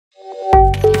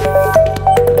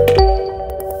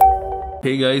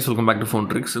Hey guys, welcome back to Phone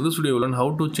Tricks. In this video, we'll learn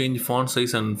how to change font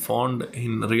size and font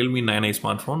in Realme 9i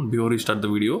smartphone. Before we start the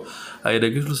video, I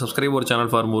request you to subscribe our channel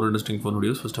for more interesting phone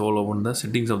videos. First of all, open the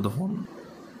settings of the phone.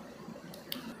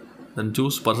 Then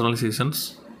choose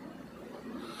personalizations.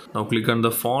 Now click on the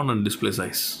font and display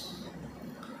size.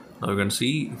 Now you can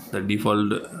see the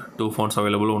default two fonts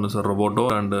available. One is a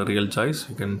Roboto and a Real Choice.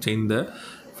 You can change the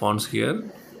fonts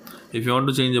here. If you want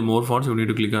to change more fonts, you need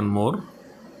to click on more.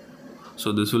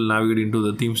 So this will navigate into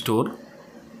the theme store.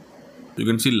 You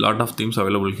can see a lot of themes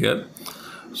available here.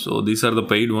 So these are the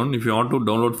paid one. If you want to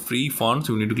download free fonts,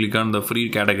 you need to click on the free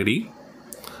category.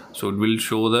 So it will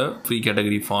show the free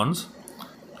category fonts.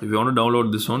 So if you want to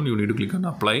download this one, you need to click on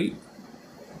apply.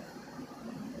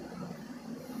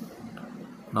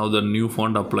 Now the new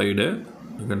font applied.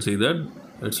 You can see that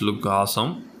it's look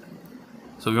awesome.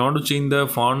 So if you want to change the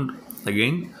font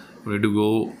again, you need to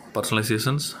go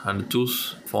personalizations and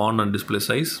choose font and display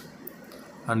size,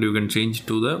 and you can change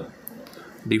to the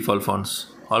default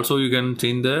fonts. Also you can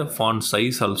change the font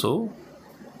size also.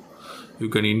 You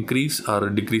can increase or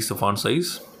decrease the font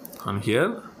size on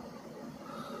here.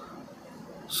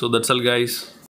 So that's all guys.